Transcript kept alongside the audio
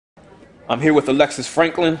I'm here with ALexis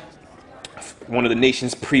Franklin, one of the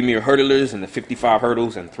nation's premier hurdlers in the 55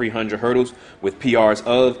 hurdles and 300 hurdles, with PRs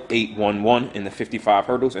of 8.11 in the 55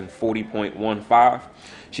 hurdles and 40.15.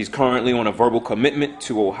 She's currently on a verbal commitment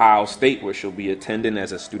to Ohio State, where she'll be attending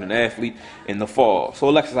as a student athlete in the fall. So,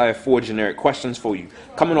 ALexis, I have 4 generic questions for you.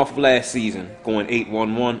 Coming off of last season, going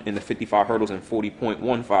 8.11 in the 55 hurdles and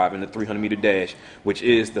 40.15 in the 300-meter dash, which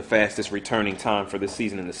is the fastest returning time for this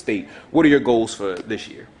season in the state, what are your goals for this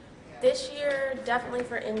year? This year, definitely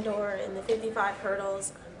for indoor in the 55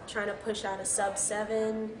 hurdles, I'm trying to push out a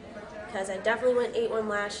sub-7 because I definitely went 8.1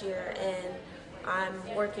 last year, and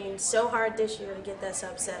I'm working so hard this year to get that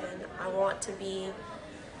sub-7.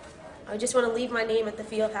 I just want to leave my name at the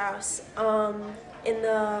field house. Probably in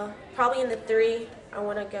the 3, I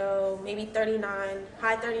want to go maybe 39,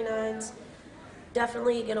 high 39s.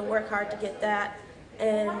 Definitely going to work hard to get that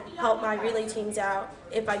and help my relay teams out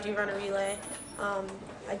if I do run a relay.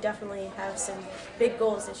 I definitely have some big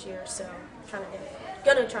goals this year, so I'm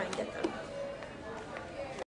gonna try and get them.